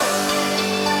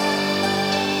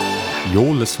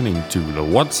You're listening to the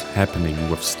What's Happening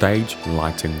with Stage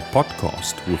Lighting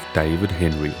podcast with David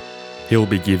Henry. He'll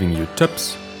be giving you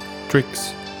tips,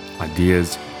 tricks,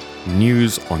 ideas,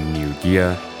 news on new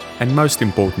gear, and most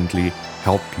importantly,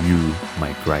 help you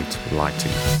make great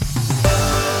lighting.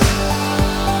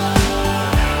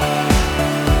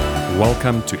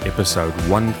 Welcome to episode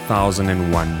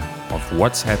 1001 of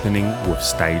What's Happening with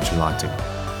Stage Lighting.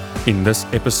 In this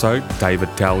episode,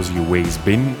 David tells you where he's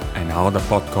been and how the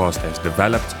podcast has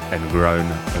developed and grown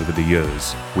over the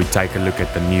years. We take a look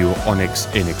at the new ONYX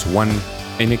NX1,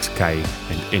 NXK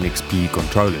and NXP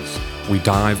controllers. We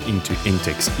dive into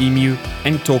ENTTEC EMU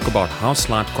and talk about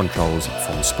Houselight Controls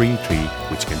from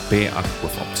Springtree, which can pair up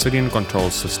with Obsidian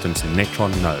Control Systems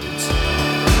Netron nodes.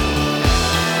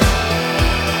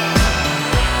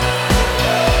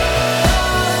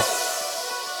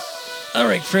 All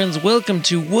right, friends, welcome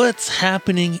to What's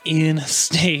Happening in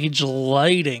Stage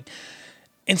Lighting.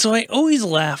 And so I always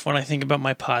laugh when I think about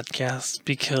my podcast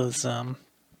because I've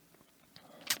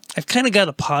kind of got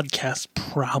a podcast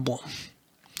problem.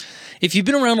 If you've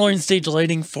been around learning stage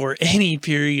lighting for any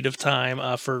period of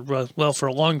time, for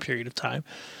a long period of time,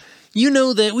 you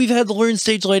know that we've had the Learn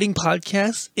Stage Lighting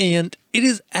podcast, and it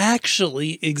has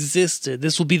actually existed.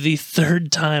 This will be the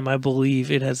third time I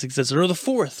believe it has existed, or the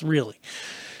fourth, really.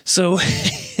 So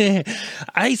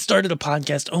I started a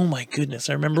podcast. Oh my goodness.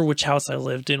 I remember which house I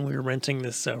lived in. We were renting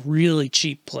this really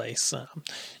cheap place,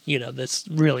 this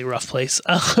really rough place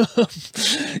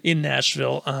in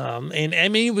Nashville. And I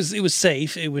mean, it was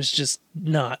safe. It was just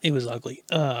not, it was ugly.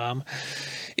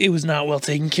 It was not well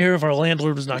taken care of. Our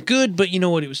landlord was not good, but you know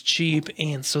what? It was cheap.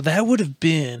 And so that would have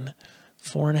been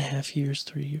 4.5 years,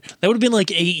 3 years. That would have been like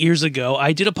 8 years ago.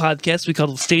 I did a podcast. We called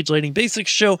it the Stage Lighting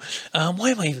Basics Show. Why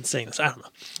am I even saying this? I don't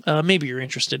know. Maybe you're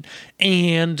interested.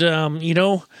 And,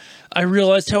 I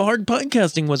realized how hard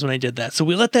podcasting was when I did that. So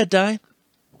we let that die.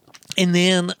 And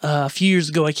then a few years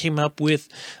ago, I came up with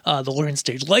the Learn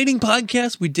Stage Lighting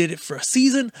podcast. We did it for a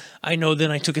season. I know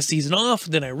then I took a season off.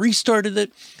 Then I restarted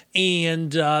it.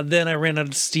 And then I ran out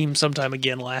of steam sometime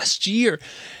again last year.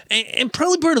 And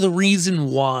probably part of the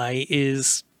reason why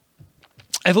is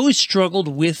I've always struggled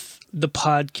with the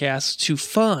podcast to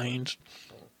find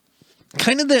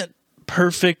kind of that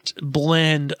perfect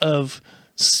blend of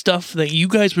stuff that you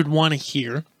guys would want to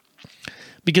hear,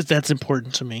 because that's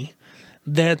important to me.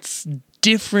 That's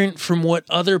different from what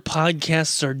other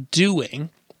podcasts are doing.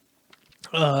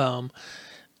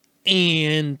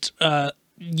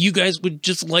 You guys would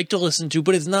just like to listen to,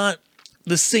 but it's not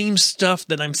the same stuff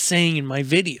that I'm saying in my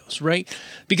videos, right?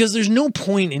 Because there's no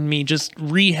point in me just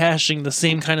rehashing the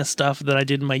same kind of stuff that I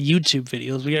did in my YouTube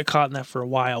videos. We got caught in that for a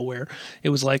while where it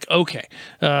was like, okay,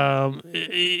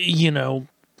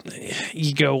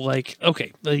 you go like,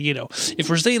 okay, if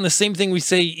we're saying the same thing we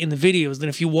say in the videos, then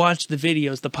if you watch the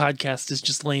videos, the podcast is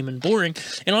just lame and boring.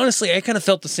 And honestly, I kind of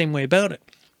felt the same way about it,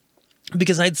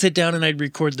 because I'd sit down and I'd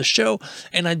record the show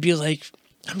and I'd be like,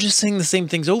 I'm just saying the same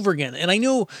things over again. And I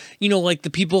know, like the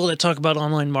people that talk about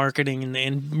online marketing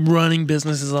and running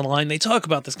businesses online, they talk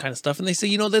about this kind of stuff and they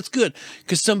say, that's good,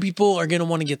 because some people are going to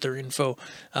want to get their info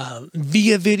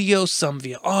via video, some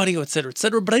via audio, et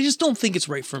cetera, but I just don't think it's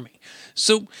right for me.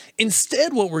 So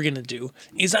instead, what we're going to do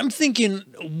is I'm thinking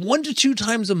 1 to 2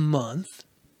 times a month,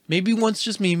 maybe once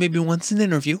just me, maybe once an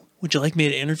interview. Would you like me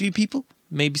to interview people?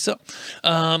 Maybe so.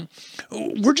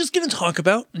 We're just going to talk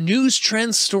about news,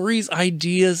 trends, stories,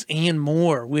 ideas, and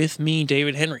more with me,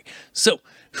 David Henry. So,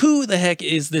 who the heck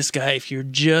is this guy if you're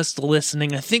just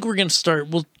listening? I think we're going to start,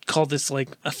 we'll call this like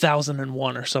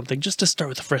 1001 or something, just to start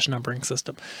with a fresh numbering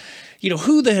system.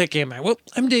 Who the heck am I? Well,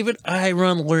 I'm David. I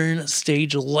run Learn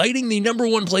Stage Lighting, the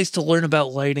 #1 place to learn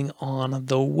about lighting on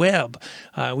the web.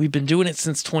 We've been doing it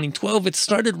since 2012. It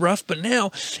started rough, but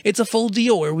now it's a full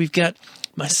deal where we've got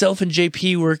myself and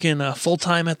JP working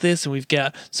full-time at this, and we've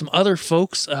got some other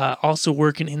folks also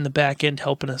working in the back end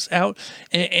helping us out.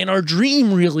 And our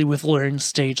dream really with Learn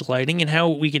Stage Lighting and how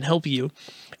we can help you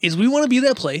is we want to be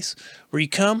that place where you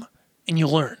come and you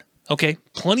learn. Okay,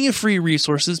 plenty of free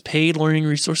resources, paid learning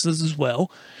resources as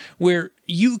well, where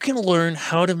you can learn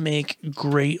how to make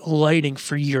great lighting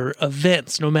for your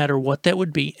events, no matter what that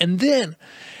would be. And then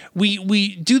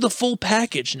we do the full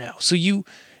package now. So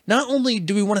not only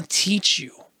do we want to teach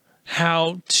you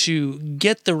how to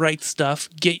get the right stuff,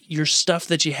 get your stuff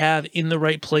that you have in the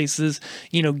right places,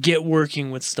 get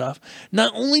working with stuff.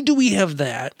 Not only do we have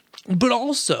that, but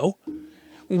also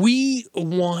we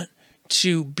want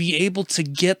to be able to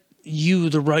get you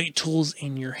the right tools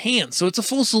in your hands. So it's a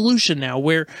full solution now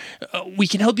where we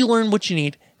can help you learn what you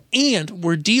need And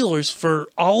we're dealers for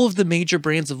all of the major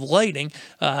brands of lighting,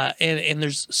 and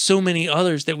there's so many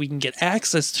others that we can get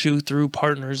access to through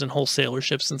partners and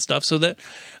wholesalerships and stuff, so that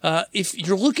if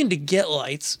you're looking to get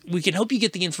lights, we can help you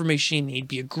get the information you need,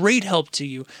 be a great help to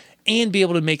you, and be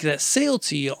able to make that sale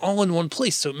to you all in one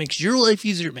place. So it makes your life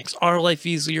easier, it makes our life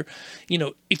easier. You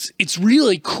know, it's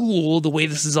really cool the way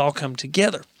this has all come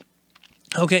together.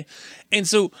 Okay, and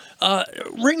so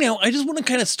right now, I just want to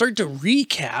kind of start to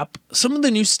recap some of the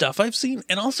new stuff I've seen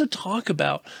and also talk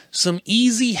about some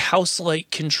easy house light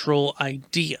control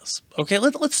ideas. Okay,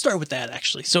 let's start with that,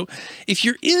 actually. So if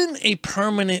you're in a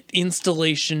permanent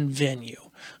installation venue,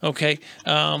 okay,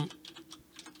 a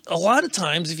lot of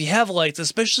times if you have lights,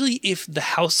 especially if the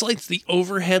house lights, the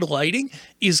overhead lighting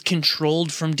is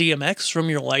controlled from DMX, from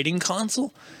your lighting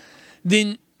console,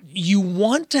 then you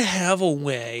want to have a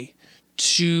way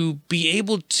to be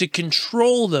able to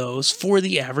control those for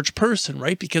the average person,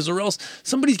 right? Because or else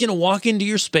somebody's going to walk into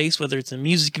your space, whether it's a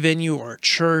music venue or a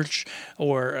church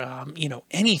or, you know,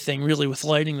 anything really with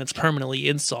lighting that's permanently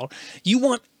installed. You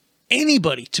want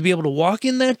anybody to be able to walk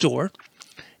in that door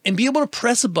and be able to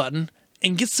press a button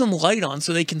and get some light on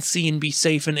so they can see and be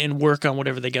safe and work on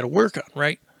whatever they got to work on,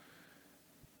 right?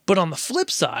 But on the flip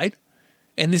side,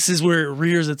 and this is where it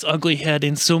rears its ugly head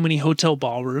in so many hotel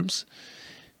ballrooms,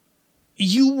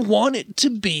 you want it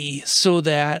to be so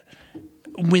that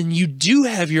when you do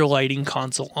have your lighting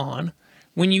console on,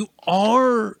 when you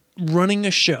are running a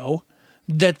show,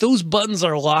 that those buttons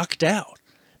are locked out,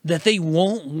 that they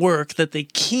won't work, that they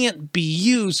can't be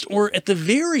used, or at the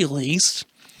very least,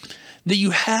 that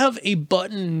you have a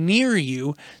button near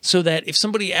you so that if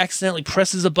somebody accidentally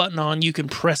presses a button on, you can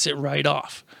press it right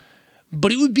off.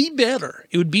 But it would be better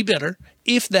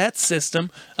if that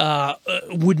system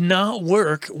would not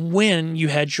work when you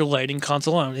had your lighting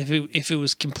console on, if it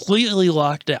was completely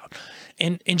locked out.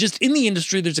 And just in the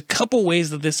industry, there's a couple ways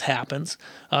that this happens.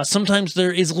 Sometimes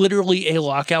there is literally a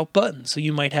lockout button. So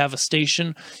you might have a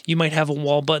station, you might have a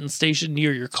wall button station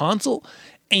near your console,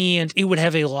 and it would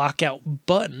have a lockout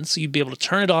button. So you'd be able to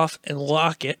turn it off and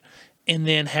lock it, and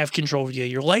then have control via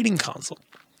your lighting console.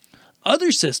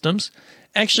 Other systems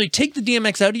actually take the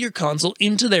DMX out of your console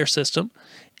into their system,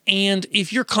 and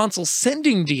if your console's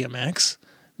sending DMX,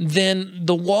 then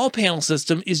the wall panel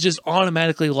system is just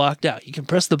automatically locked out. You can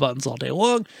press the buttons all day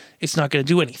long, it's not going to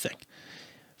do anything.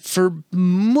 For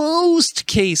most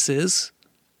cases,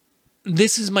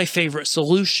 this is my favorite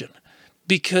solution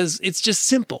because it's just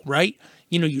simple, right?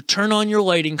 You know, you turn on your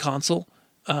lighting console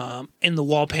and the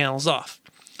wall panel's off.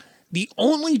 The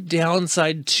only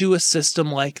downside to a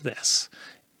system like this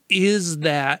is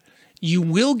that you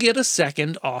will get a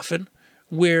second often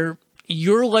where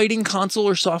your lighting console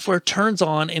or software turns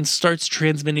on and starts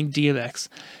transmitting DMX.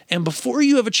 And before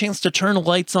you have a chance to turn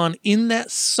lights on in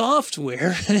that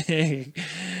software,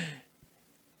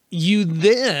 you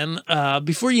then,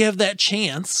 before you have that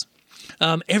chance,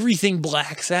 everything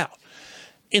blacks out.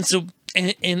 And so,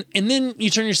 and then you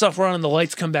turn your software on and the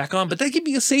lights come back on, but that could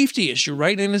be a safety issue,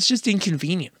 right? And it's just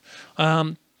inconvenient.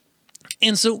 And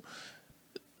so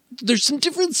there's some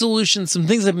different solutions, some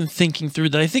things I've been thinking through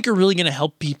that I think are really going to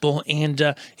help people.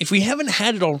 And if we haven't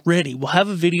had it already, we'll have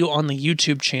a video on the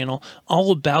YouTube channel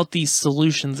all about these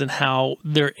solutions and how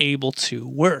they're able to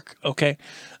work, okay?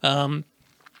 And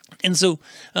so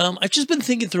I've just been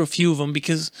thinking through a few of them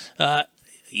because,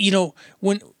 you know,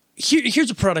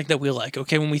 here's a product that we like,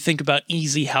 okay, when we think about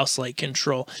easy house light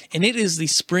control, and it is the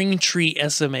Springtree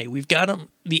SM-8. We've got them,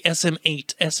 the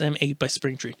SM-8 by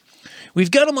Springtree. We've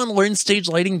got them on Learn Stage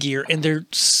lighting gear, and they're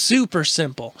super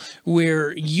simple,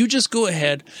 where you just go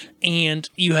ahead and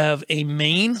you have a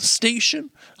main station,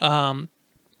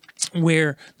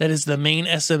 where that is the main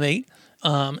SM-8,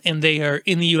 and they are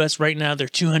in the US right now, they're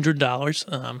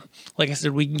 $200. Like I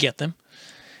said, we can get them.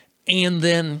 And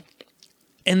then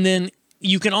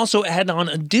you can also add on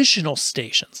additional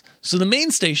stations. So the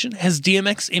main station has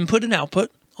DMX input and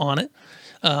output on it.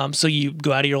 So you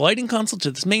go out of your lighting console to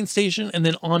this main station and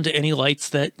then onto any lights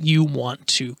that you want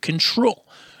to control.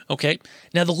 Okay.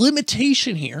 Now the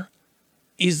limitation here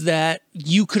is that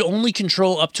you could only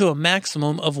control up to a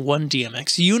maximum of one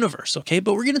DMX universe. Okay.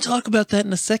 But we're going to talk about that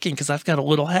in a second because I've got a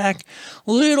little hack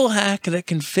that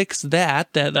can fix that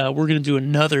we're going to do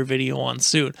another video on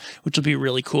soon, which will be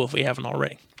really cool if we haven't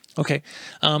already. Okay,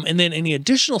 and then any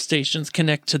additional stations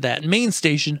connect to that main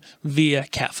station via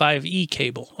Cat5e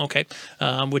cable, okay,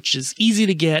 which is easy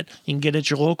to get. You can get it at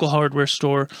your local hardware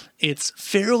store. It's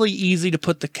fairly easy to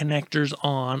put the connectors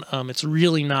on. It's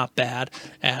really not bad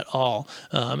at all.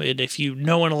 And if you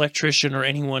know an electrician or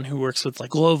anyone who works with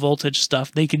like low voltage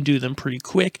stuff, they can do them pretty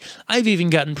quick. I've even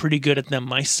gotten pretty good at them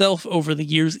myself over the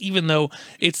years, even though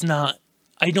it's not,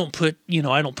 I don't put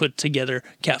together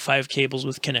Cat5 cables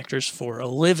with connectors for a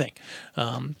living.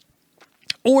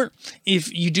 Or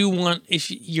if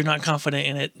you're not confident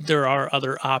in it, there are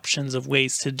other options of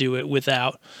ways to do it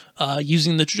without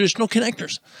using the traditional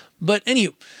connectors. But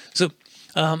anyway, so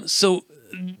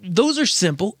those are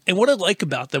simple. And what I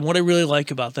really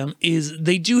like about them is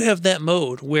they do have that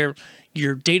mode where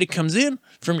your data comes in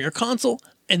from your console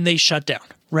and they shut down,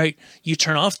 right? You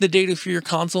turn off the data for your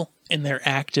console and they're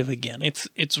active again.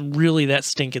 It's really that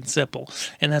stinking simple,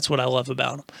 and that's what I love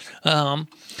about them.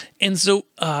 And so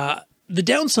the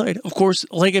downside, of course,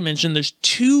 like I mentioned, there's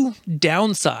two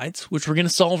downsides, which we're going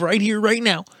to solve right here, right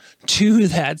now, to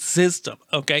that system,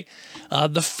 okay?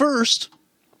 The first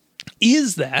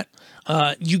is that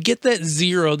you get that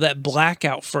zero, that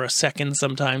blackout for a second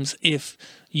sometimes if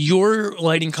your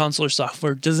lighting console or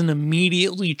software doesn't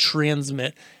immediately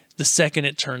transmit the second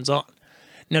it turns on.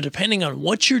 Now, depending on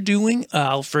what you're doing,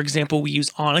 for example, we use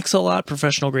ONYX a lot,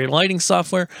 professional grade lighting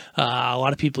software. A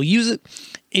lot of people use it.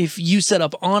 If you set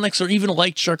up ONYX or even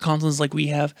LightShark consoles like we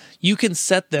have, you can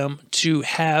set them to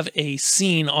have a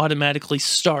scene automatically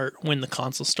start when the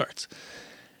console starts.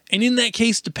 And in that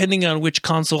case, depending on which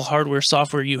console hardware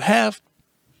software you have,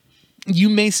 you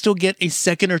may still get a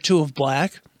second or two of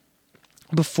black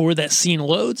before that scene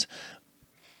loads.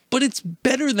 But it's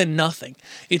better than nothing.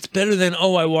 It's better than,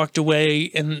 I walked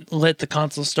away and let the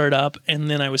console start up,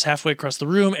 and then I was halfway across the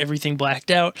room, everything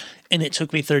blacked out, and it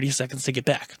took me 30 seconds to get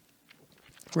back,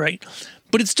 right?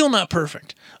 But it's still not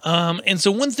perfect. And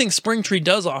so one thing Springtree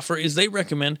does offer is they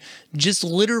recommend just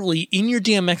literally in your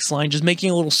DMX line, just making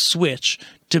a little switch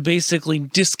to basically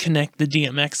disconnect the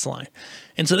DMX line.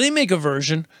 And so they make a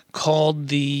version called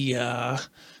the,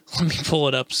 let me pull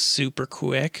it up super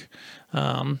quick.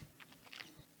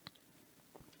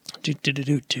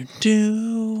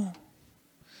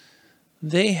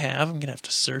 They have, I'm gonna have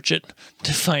to search it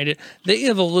to find it. They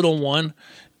have a little one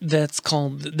that's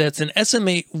an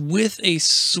SM-8 with a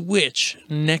switch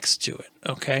next to it.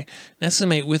 Okay, an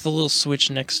SM-8 with a little switch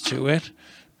next to it,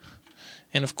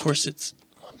 and of course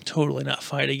I'm totally not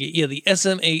finding it. Yeah, the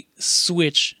SM-8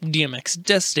 switch DMX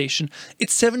desk station.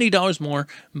 It's $70 more,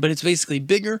 but it's basically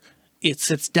bigger. It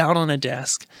sits down on a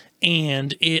desk,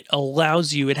 and it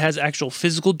has actual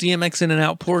physical DMX in and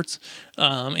out ports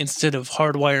instead of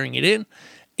hardwiring it in.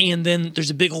 And then there's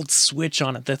a big old switch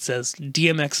on it that says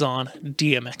DMX on,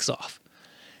 DMX off.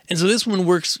 And so this one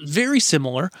works very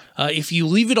similar. If you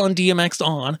leave it on DMX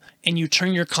on and you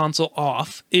turn your console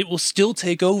off, it will still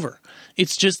take over.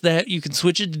 It's just that you can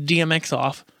switch it to DMX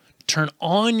off, turn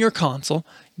on your console,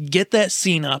 get that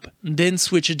scene up, then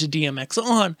switch it to DMX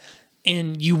on,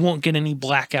 and you won't get any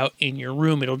blackout in your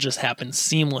room. It'll just happen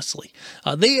seamlessly.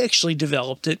 They actually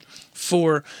developed it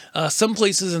for some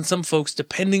places and some folks,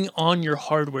 depending on your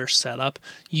hardware setup.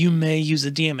 You may use a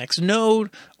DMX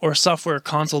node or a software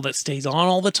console that stays on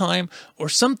all the time, or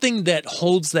something that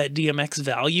holds that DMX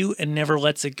value and never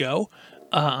lets it go.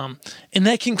 And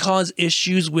that can cause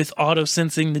issues with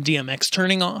auto-sensing the DMX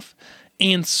turning off.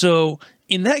 And so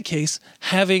in that case,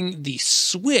 having the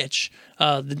switch,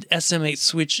 the SM-8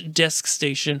 switch desk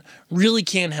station really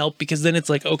can help, because then it's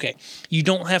like, okay, you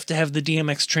don't have to have the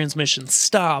DMX transmission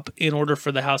stop in order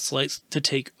for the house lights to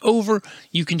take over.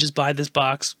 You can just buy this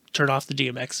box, turn off the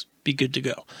DMX, be good to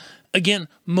go. Again,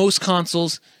 most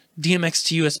consoles, DMX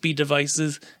to USB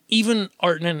devices, even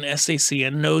ARTnet and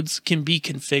SACN nodes can be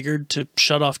configured to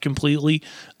shut off completely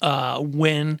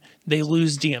when they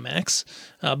lose DMX.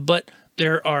 But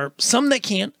there are some that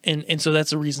can't, and so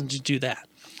that's a reason to do that.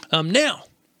 Now,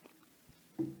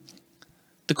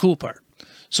 the cool part.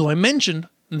 So I mentioned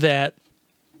that,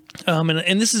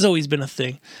 and this has always been a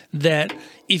thing, that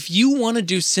if you want to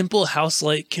do simple house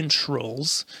light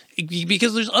controls,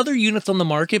 because there's other units on the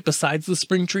market besides the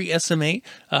Springtree SM-8,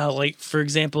 like, for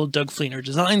example, Doug Fleener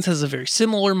Designs has a very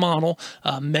similar model.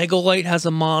 Megalight has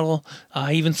a model.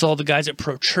 I even saw the guys at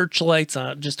Pro Church Lights,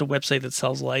 just a website that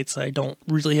sells lights. I don't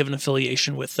really have an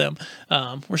affiliation with them.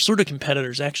 We're sort of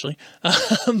competitors, actually,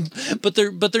 but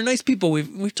they're nice people.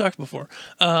 We've talked before.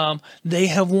 They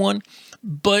have one,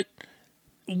 but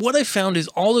what I found is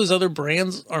all those other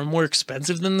brands are more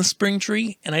expensive than the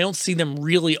Springtree, and I don't see them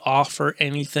really offer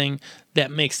anything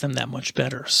that makes them that much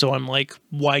better. So I'm like,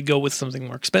 why go with something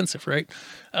more expensive, right?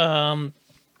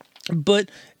 But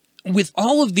with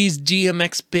all of these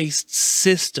DMX-based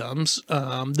systems,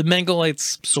 the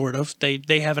Megalites sort of,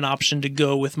 they have an option to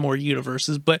go with more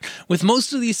universes, but with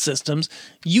most of these systems,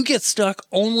 you get stuck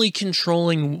only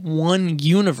controlling one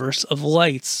universe of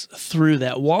lights through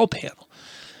that wall panel.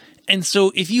 And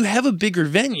so if you have a bigger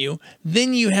venue,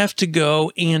 then you have to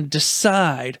go and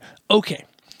decide, okay,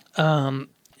 like,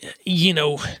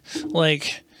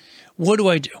 what do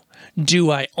I do?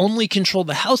 Do I only control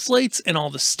the house lights and all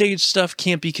the stage stuff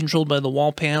can't be controlled by the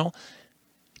wall panel?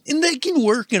 And that can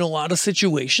work in a lot of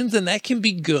situations, and that can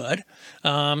be good.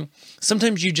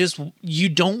 Sometimes you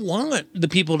don't want the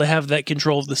people to have that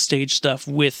control of the stage stuff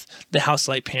with the house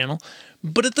light panel.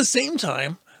 But at the same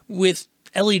time, with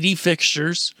LED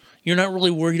fixtures, you're not really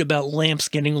worried about lamps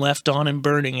getting left on and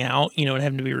burning out, and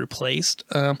having to be replaced.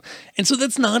 And so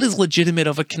that's not as legitimate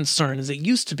of a concern as it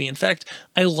used to be. In fact,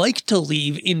 I like to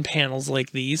leave in panels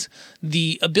like these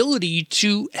the ability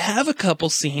to have a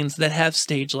couple scenes that have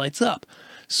stage lights up.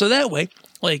 So that way,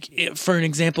 like for an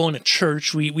example, in a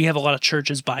church, we have a lot of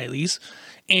churches buy these,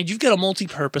 and you've got a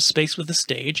multi-purpose space with a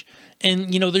stage,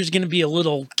 and there's going to be a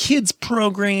little kids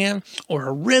program or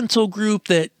a rental group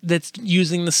that's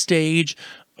using the stage,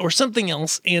 or something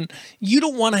else, and you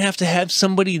don't want to have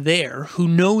somebody there who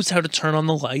knows how to turn on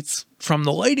the lights from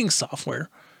the lighting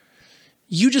software.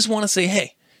 You just want to say,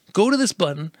 hey, go to this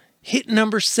button, hit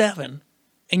number 7,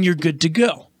 and you're good to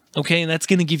go. Okay, and that's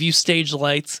going to give you stage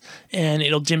lights, and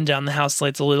it'll dim down the house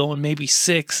lights a little, and maybe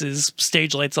 6 is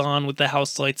stage lights on with the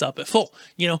house lights up at full,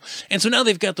 And so now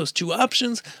they've got those two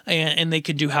options, and they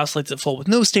can do house lights at full with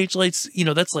no stage lights.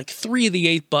 That's like 3 of the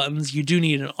 8 buttons. You do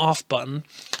need an off button,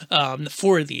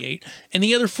 4 of the 8, and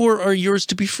the other 4 are yours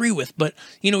to be free with. But,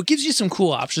 it gives you some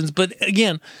cool options. But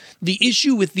again, the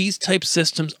issue with these type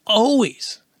systems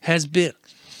always has been,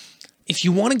 if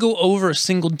you want to go over a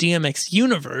single DMX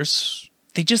universe,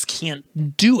 they just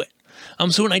can't do it.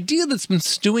 So an idea that's been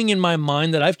stewing in my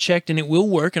mind that I've checked, and it will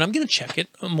work, and I'm going to check it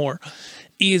more,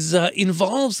 is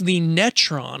involves the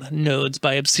Netron nodes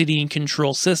by Obsidian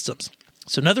Control Systems.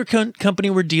 So another company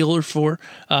we're dealer for.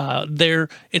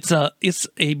 It's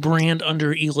a brand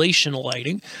under Elation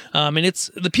Lighting, and it's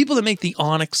the people that make the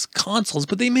ONYX consoles,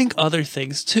 but they make other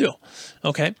things too.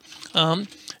 Okay, and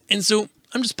so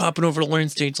I'm just popping over to Learn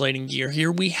Stage Lighting Gear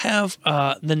here. We have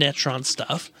the Netron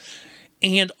stuff.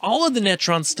 And all of the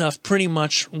Netron stuff pretty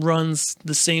much runs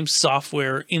the same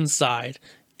software inside.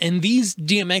 And these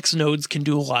DMX nodes can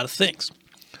do a lot of things.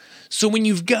 So when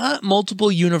you've got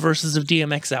multiple universes of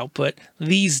DMX output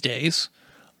these days,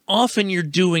 often you're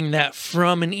doing that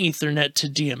from an Ethernet to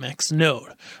DMX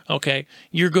node. Okay,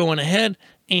 you're going ahead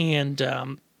and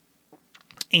you're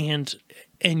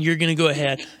going to go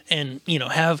ahead and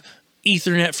have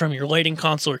Ethernet from your lighting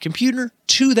console or computer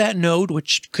to that node,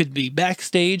 which could be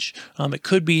backstage. It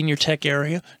could be in your tech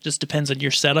area, just depends on your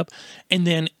setup. And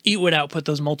then it would output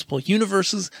those multiple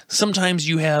universes. Sometimes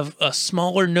you have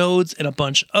smaller nodes and a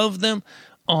bunch of them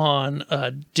on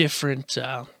different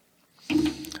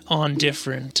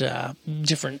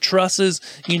trusses,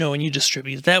 and you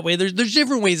distribute it that way. There's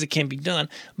different ways it can be done.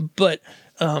 But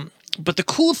the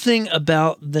cool thing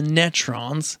about the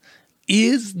Netrons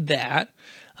is that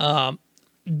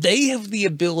they have the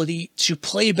ability to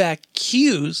play back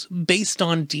cues based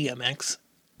on DMX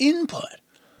input.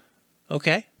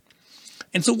 Okay?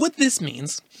 And so what this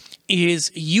means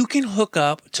is you can hook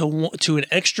up to an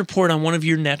extra port on one of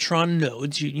your Netron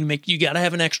nodes. You got to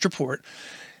have an extra port.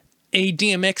 A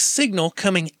DMX signal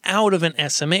coming out of an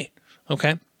SM-8.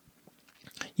 Okay?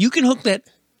 You can hook that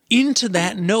into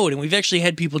that node, and we've actually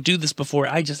had people do this before.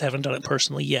 I just haven't done it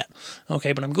personally yet.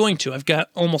 Okay, but I'm going to. I've got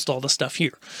almost all the stuff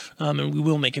here, and we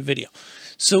will make a video.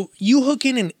 So you hook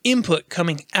in an input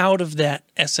coming out of that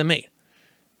SM-8.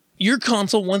 Your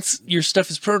console, once your stuff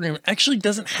is programmed, actually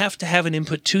doesn't have to have an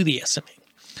input to the SM-8.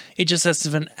 It just has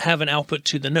to have an output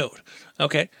to the node.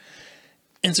 Okay,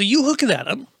 and so you hook that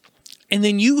up, and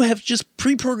then you have just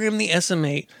pre-programmed the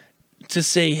SM-8 to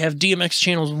say have DMX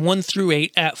channels 1 through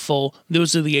 8 at full.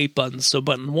 Those are the 8 buttons. So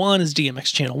button 1 is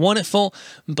DMX channel 1 at full,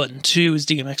 button 2 is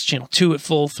DMX channel 2 at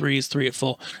full, 3 is 3 at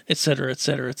full, etc.,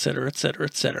 etc., etc., etc.,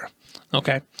 etc.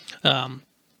 Okay,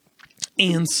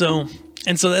 and so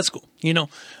that's cool,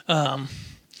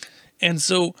 and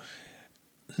so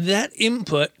that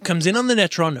input comes in on the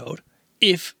Netron node.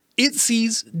 If it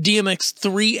sees DMX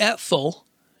 3 at full,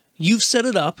 you've set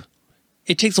it up.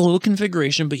 It takes a little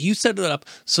configuration, but you set it up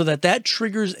so that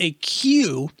triggers a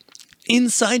cue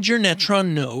inside your Netron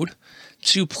node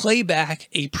to play back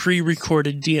a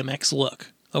pre-recorded DMX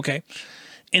look, okay?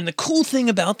 And the cool thing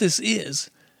about this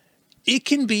is it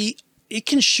can be it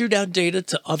can shoot out data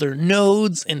to other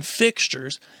nodes and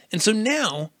fixtures. And so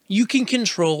now you can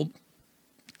control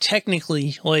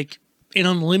technically like an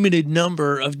unlimited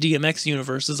number of DMX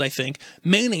universes, I think,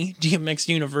 many DMX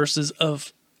universes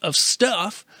of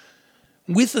stuff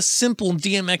with a simple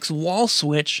DMX wall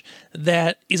switch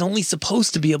that is only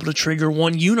supposed to be able to trigger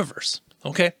one universe,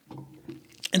 okay?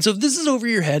 And so if this is over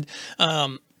your head,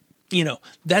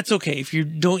 that's okay. If you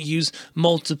don't use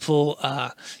multiple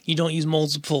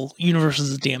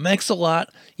universes of DMX a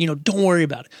lot, don't worry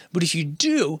about it. But if you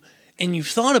do, and you've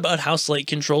thought about Houselight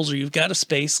controls, or you've got a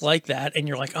space like that, and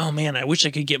you're like, oh man, I wish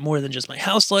I could get more than just my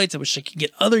Houselights. I wish I could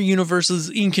get other universes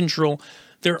in control.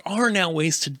 There are now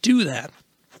ways to do that.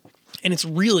 And it's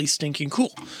really stinking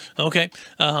cool, okay?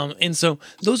 And so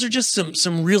those are just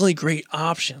some really great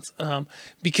options,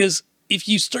 because if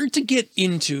you start to get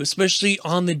into, especially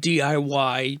on the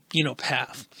DIY,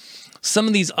 path, some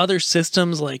of these other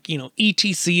systems like,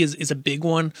 ETC is a big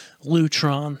one,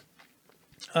 Lutron,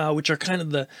 which are kind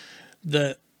of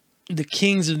the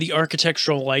kings of the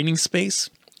architectural lighting space.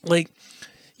 Like,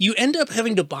 you end up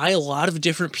having to buy a lot of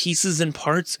different pieces and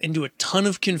parts and do a ton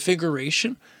of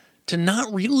configuration to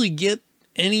not really get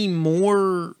any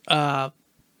more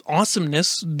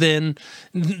awesomeness than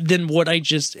what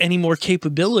any more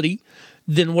capability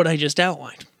than what I just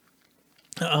outlined.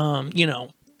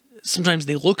 Sometimes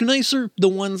they look nicer, the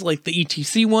ones like the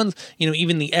ETC ones,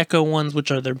 even the Echo ones, which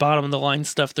are their bottom of the line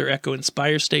stuff, their Echo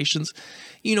Inspire stations,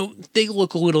 they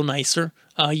look a little nicer.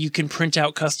 You can print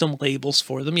out custom labels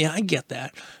for them. Yeah, I get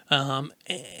that.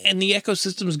 And the Echo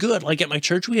system's good. Like at my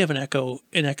church, we have an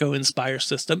Echo Inspire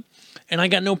system, and I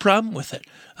got no problem with it.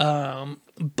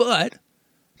 But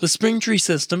the Springtree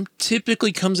system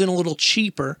typically comes in a little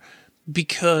cheaper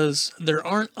because there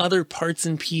aren't other parts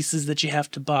and pieces that you have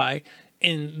to buy,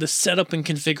 and the setup and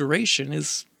configuration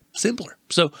is simpler.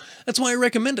 So that's why I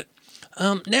recommend it.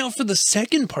 Now for the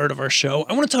second part of our show,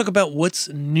 I want to talk about what's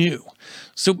new.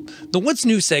 So the what's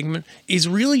new segment is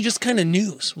really just kind of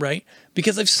news, right?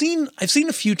 Because I've seen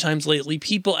a few times lately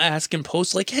people ask and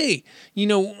post like, hey,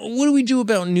 what do we do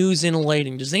about news in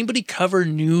lighting? Does anybody cover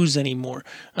news anymore?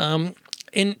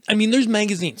 And I mean, there's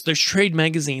magazines, there's trade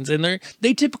magazines, and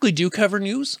they typically do cover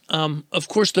news. Of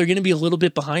course, they're going to be a little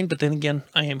bit behind, but then again,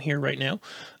 I am here right now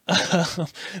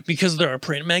because they're a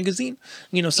print magazine.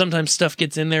 Sometimes stuff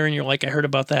gets in there and you're like, I heard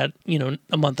about that,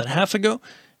 a month and a half ago.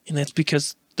 And that's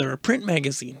because they're a print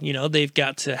magazine. They've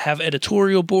got to have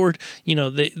editorial board.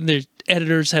 Their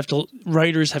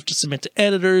writers have to submit to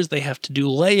editors. They have to do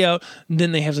layout.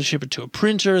 Then they have to ship it to a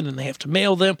printer. Then they have to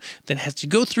mail them. Then it has to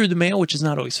go through the mail, which is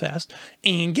not always fast,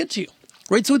 and get to you.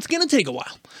 Right? So it's going to take a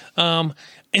while.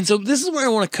 And so this is where I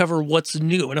want to cover what's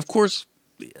new. And of course,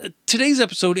 today's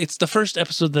episode, it's the first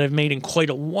episode that I've made in quite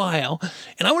a while.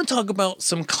 And I want to talk about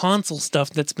some console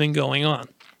stuff that's been going on.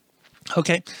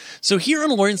 Okay, so here on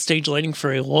Lawrence Stage Lighting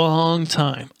for a long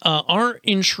time, our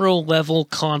intro level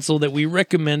console that we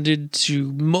recommended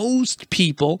to most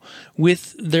people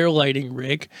with their lighting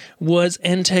rig was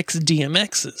ENTTEC's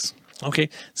DMX's. Okay,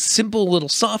 simple little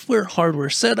software,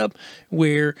 hardware setup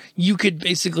where you could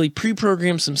basically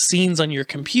pre-program some scenes on your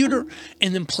computer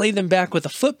and then play them back with a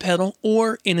foot pedal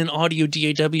or in an audio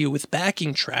DAW with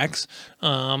backing tracks,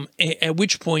 at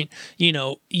which point,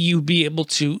 you'd be able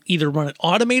to either run it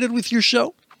automated with your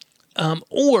show,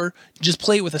 or just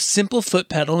play it with a simple foot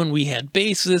pedal. And we had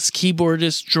bassists,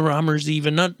 keyboardists, drummers,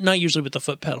 even not usually with the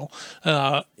foot pedal,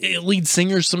 lead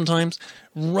singers sometimes,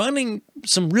 running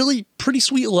some really pretty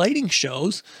sweet lighting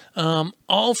shows,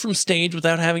 all from stage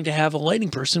without having to have a lighting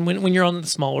person. When you're on the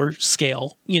smaller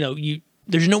scale,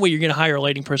 there's no way you're going to hire a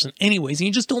lighting person anyways, and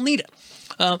you just don't need it.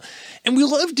 And we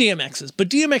love DMXs, but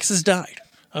DMXs died.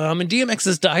 And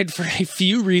DMXs died for a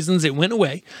few reasons. It went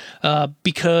away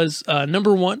because,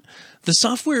 number one, the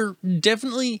software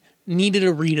definitely needed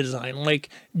a redesign. Like,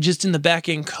 just in the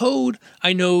back-end code,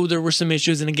 I know there were some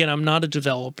issues, and again, I'm not a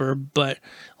developer, but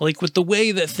like with the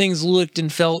way that things looked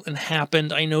and felt and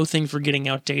happened, I know things were getting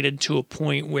outdated to a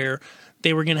point where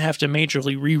they were going to have to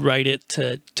majorly rewrite it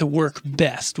to work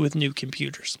best with new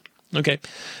computers. Okay.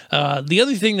 The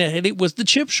other thing that hit it was the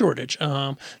chip shortage.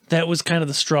 That was kind of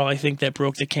the straw, I think, that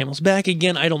broke the camel's back.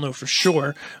 Again, I don't know for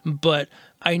sure, but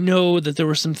I know that there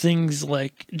were some things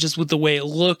like just with the way it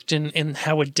looked and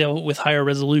how it dealt with higher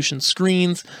resolution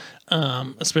screens,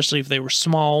 especially if they were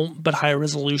small but higher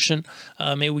resolution,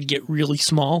 it would get really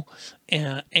small.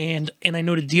 And I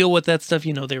know to deal with that stuff,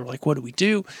 they were like, what do we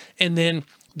do? And then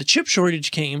the chip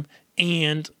shortage came,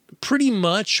 and pretty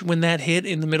much when that hit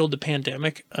in the middle of the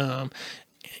pandemic,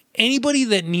 anybody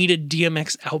that needed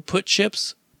DMX output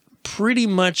chips pretty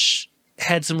much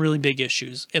had some really big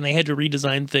issues, and they had to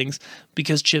redesign things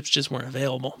because chips just weren't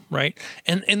available, right?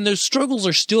 And those struggles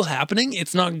are still happening.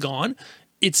 It's not gone.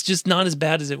 It's just not as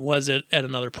bad as it was at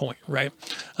another point, right?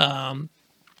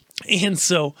 And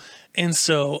so there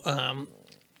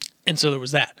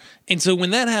was that. And so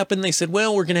when that happened, they said,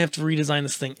 well, we're going to have to redesign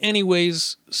this thing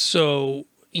anyways. So,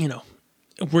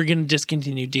 we're going to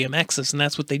discontinue DMXs. And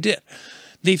that's what they did.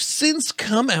 They've since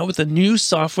come out with a new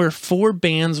software for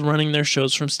bands running their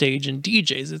shows from stage and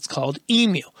DJs. It's called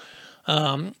EMU.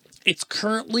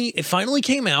 It finally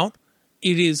came out.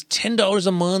 It is $10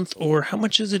 a month, or how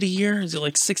much is it a year? Is it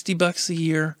like $60 a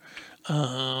year?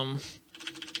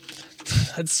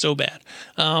 That's so bad.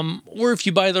 Or if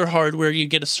you buy their hardware, you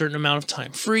get a certain amount of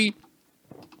time free.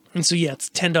 And so, yeah, it's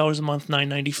 $10 a month,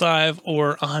 $9.95,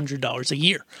 or $100 a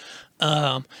year,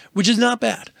 which is not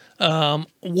bad.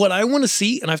 What I want to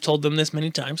see, and I've told them this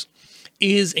many times,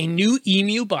 is a new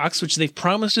EMU box, which they've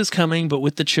promised is coming, but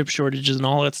with the chip shortages and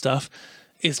all that stuff,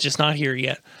 it's just not here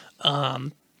yet.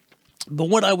 But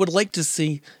what I would like to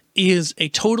see is a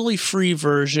totally free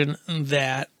version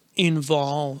that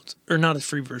involved, or not a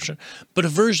free version, but a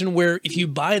version where if you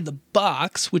buy the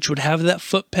box, which would have that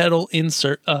foot pedal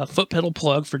insert, foot pedal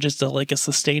plug for just a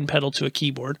sustain pedal to a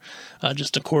keyboard,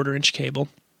 just a 1/4-inch cable,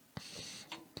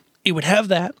 it would have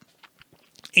that,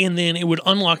 and then it would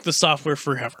unlock the software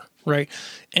forever, right?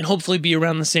 And hopefully be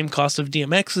around the same cost of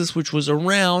DMX's, which was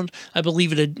around, I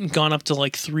believe it had gone up to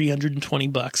like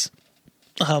 $320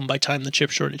 by time the chip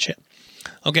shortage hit.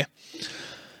 Okay.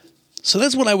 So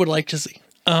that's what I would like to see.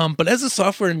 But as a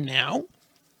software now,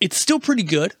 it's still pretty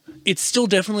good. It's still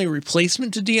definitely a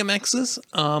replacement to DMX's.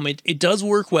 It does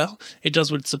work well. It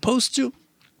does what it's supposed to.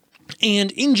 And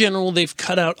in general, they've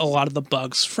cut out a lot of the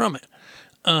bugs from it.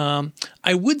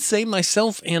 I would say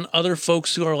myself and other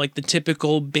folks who are like the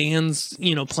typical bands,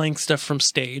 playing stuff from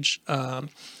stage,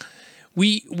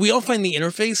 we all find the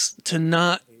interface to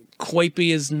not quite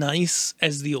be as nice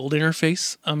as the old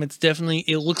interface.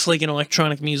 It looks like an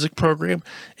electronic music program,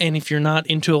 and if you're not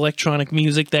into electronic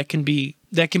music, that can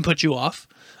put you off.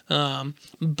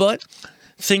 But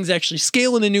things actually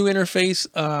scale in the new interface.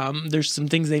 There's some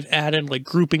things they've added, like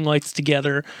grouping lights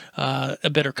together,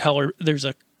 a better color.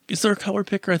 Is there a color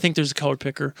picker? I think there's a color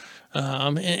picker.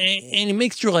 And it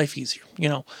makes your life easier,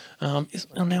 now I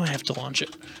have to launch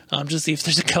it. Just see if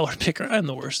there's a color picker. I'm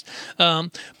the worst.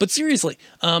 But seriously,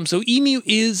 so EMU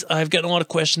I've gotten a lot of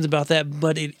questions about that,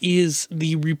 but it is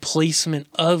the replacement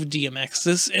of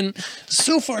DMXs, and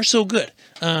so far so good.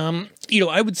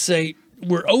 I would say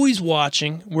we're always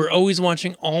watching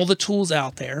all the tools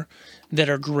out there that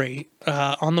are great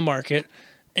on the market,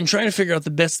 and trying to figure out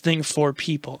the best thing for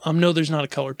people. No, there's not a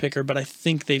color picker, but I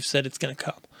think they've said it's going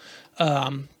to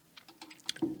come.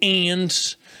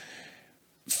 And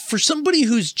for somebody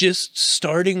who's just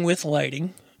starting with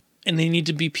lighting, and they need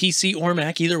to be PC or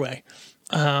Mac either way,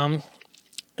 and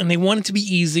they want it to be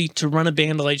easy to run a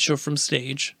band light show from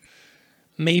stage,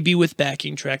 maybe with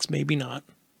backing tracks, maybe not,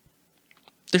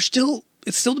 it's still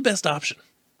the best option.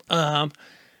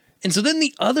 And so then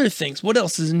the other things, what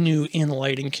else is new in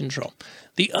lighting control?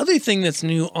 The other thing that's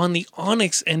new on the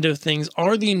ONYX end of things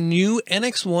are the new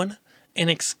NX1,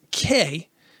 NXK,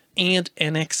 and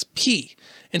NXP.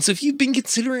 And so if you've been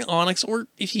considering ONYX, or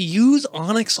if you use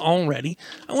ONYX already,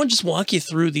 I want to just walk you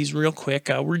through these real quick.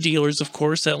 We're dealers, of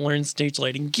course, that learn stage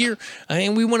lighting gear,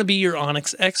 and we want to be your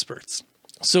ONYX experts.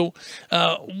 So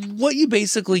what you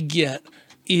basically get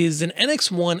is an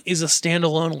NX1 is a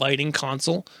standalone lighting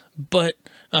console, but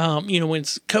when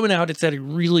it's coming out, it's at a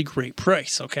really great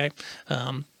price, okay?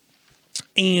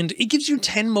 And it gives you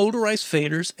 10 motorized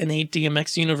faders and 8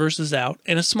 DMX universes out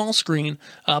and a small screen,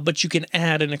 but you can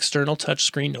add an external touch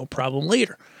screen, no problem,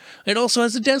 later. It also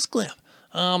has a desk lamp.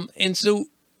 And so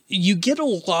you get a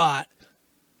lot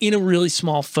in a really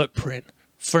small footprint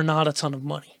for not a ton of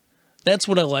money. That's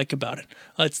what I like about it.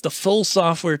 It's the full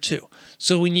software too.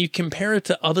 So when you compare it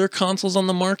to other consoles on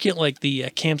the market, like the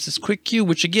Camsys QuickQ,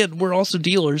 which again, we're also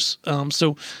dealers,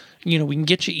 so we can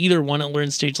get you either one at Learn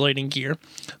Stage Lighting Gear.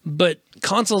 But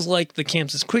consoles like the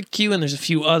Camsys QuickQ, and there's a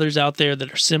few others out there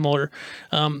that are similar,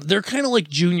 they're kind of like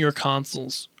junior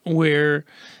consoles where,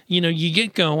 you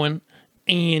get going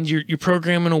and you're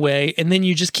programming away, and then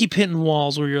you just keep hitting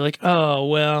walls where you're like, oh,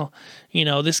 well,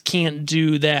 this can't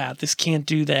do that, this can't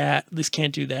do that, this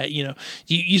can't do that.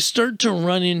 You start to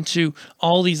run into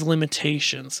all these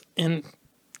limitations, and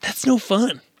that's no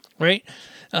fun, right?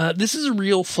 This is a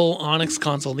real full ONYX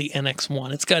console, the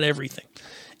NX1. It's got everything.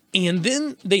 And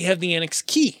then they have the NX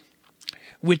Key,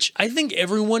 which I think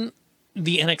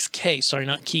the NXK, sorry,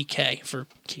 not Key K for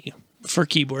key, for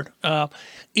keyboard,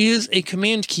 is a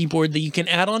command keyboard that you can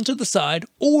add onto the side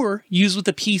or use with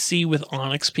a PC with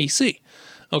ONYX PC.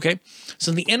 Okay,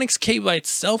 so the NXK by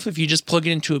itself, if you just plug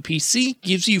it into a PC,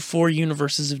 gives you 4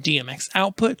 universes of DMX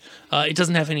output. It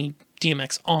doesn't have any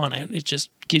DMX on it. It just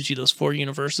gives you those 4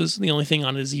 universes. The only thing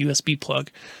on it is a USB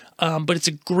plug. But it's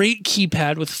a great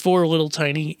keypad with 4 little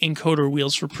tiny encoder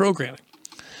wheels for programming.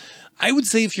 I would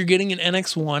say if you're getting an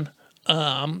NX1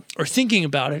 or thinking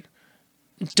about it,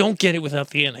 don't get it without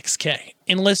the NXK,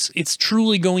 unless it's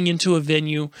truly going into a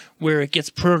venue where it gets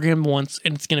programmed once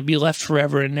and it's going to be left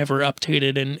forever and never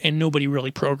updated and nobody really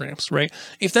programs, right?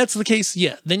 If that's the case,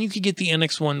 yeah, then you could get the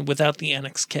NX1 without the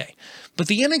NXK. But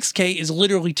the NXK is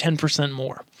literally 10%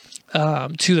 more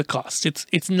to the cost.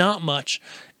 It's not much,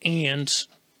 and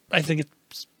I think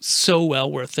it's so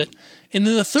well worth it. And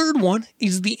then the third one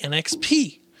is the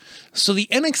NXP. So the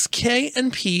NXK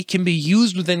and P can be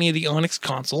used with any of the ONYX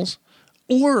consoles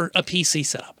or a PC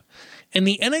setup. And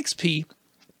the NXP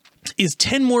is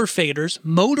 10 more faders,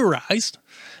 motorized,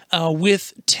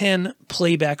 with 10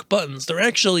 playback buttons. They're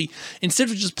actually, instead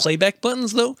of just playback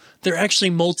buttons though, they're actually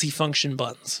multi-function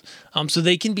buttons. So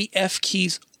they can be F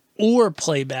keys or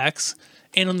playbacks.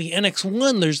 And on the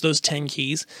NX1, there's those 10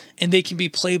 keys, and they can be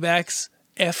playbacks,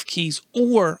 F keys,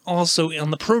 or also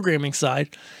on the programming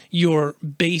side, your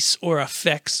bass or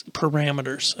effects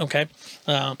parameters, okay?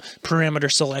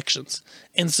 Parameter selections.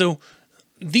 And so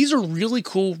these are really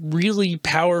cool, really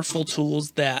powerful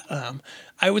tools that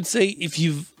I would say if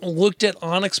you've looked at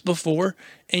ONYX before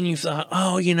and you thought,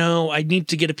 oh, you know, I need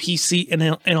to get a PC, an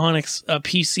ONYX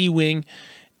PC wing,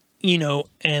 you know,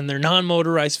 and they're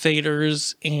non-motorized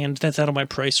faders, and that's out of my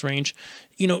price range.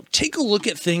 You know, take a look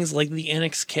at things like the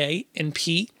NXK and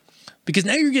P, because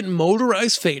now you're getting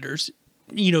motorized faders.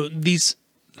 You know, the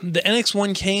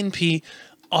NX1K and P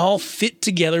all fit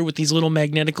together with these little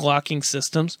magnetic locking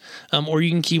systems, or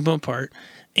you can keep them apart.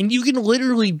 And you can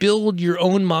literally build your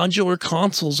own modular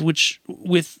consoles, which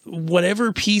with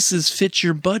whatever pieces fit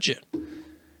your budget.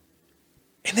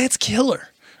 And that's killer,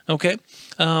 okay?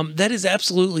 That is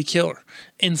absolutely killer.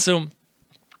 And so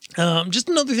just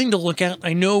another thing to look at.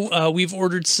 I know we've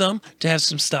ordered some to have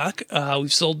some stock.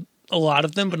 We've sold a lot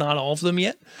of them, but not all of them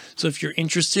yet. So if you're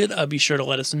interested, be sure to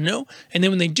let us know. And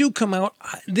then when they do come out,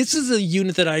 this is a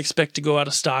unit that I expect to go out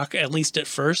of stock, at least at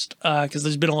first, because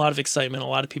there's been a lot of excitement. A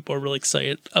lot of people are really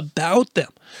excited about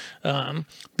them.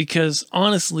 Because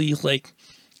honestly, like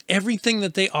everything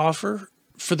that they offer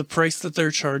for the price that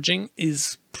they're charging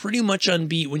is pretty much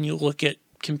unbeat when you look at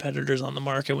competitors on the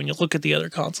market, when you look at the other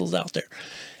consoles out there.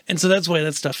 And so that's why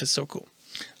that stuff is so cool.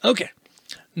 Okay.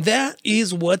 That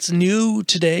is what's new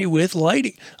today with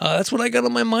lighting. That's what I got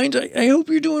on my mind. I hope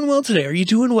you're doing well today. Are you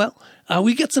doing well?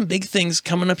 We got some big things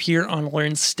coming up here on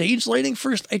Learn Stage Lighting.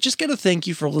 First, I just got to thank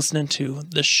you for listening to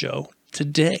the show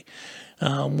today.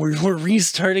 We're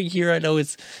restarting here. I know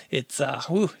it's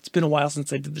been a while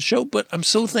since I did the show, but I'm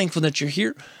so thankful that you're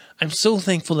here. I'm so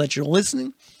thankful that you're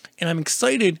listening. And I'm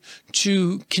excited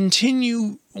to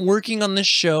continue working on this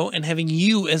show and having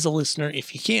you as a listener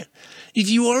if you can. If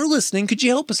you are listening, could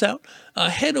you help us out?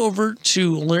 Head over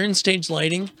to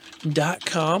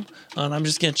learnstagelighting.com. And I'm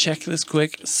just going to check this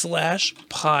quick,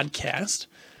 /podcast.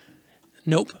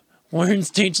 Nope.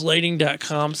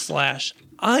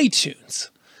 learnstagelighting.com/iTunes.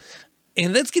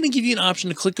 And that's going to give you an option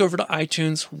to click over to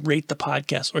iTunes, rate the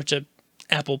podcast, or to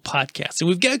Apple Podcasts. And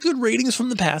we've got good ratings from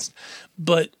the past,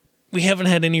 but we haven't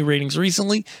had any ratings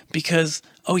recently because,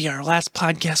 our last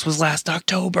podcast was last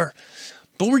October.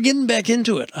 But we're getting back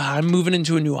into it. I'm moving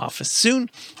into a new office soon,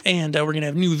 and we're going to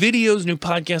have new videos, new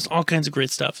podcasts, all kinds of great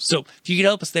stuff. So if you could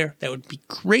help us there, that would be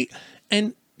great.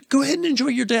 And go ahead and enjoy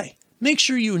your day. Make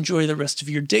sure you enjoy the rest of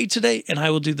your day today, and I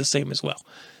will do the same as well.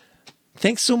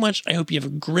 Thanks so much. I hope you have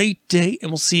a great day,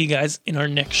 and we'll see you guys in our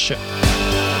next show.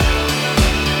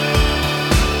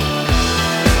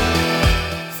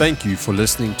 Thank you for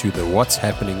listening to the What's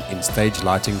Happening in Stage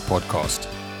Lighting podcast.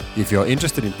 If you're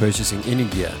interested in purchasing any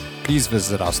gear, please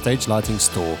visit our stage lighting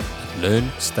store at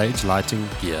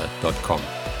learnstagelightinggear.com.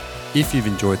 If you've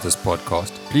enjoyed this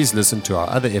podcast, please listen to our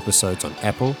other episodes on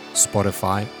Apple,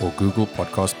 Spotify, or Google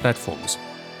podcast platforms.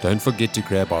 Don't forget to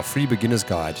grab our free beginner's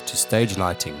guide to stage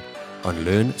lighting on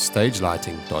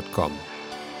learnstagelighting.com.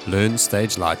 Learn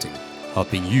Stage Lighting,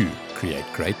 helping you create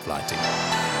great lighting.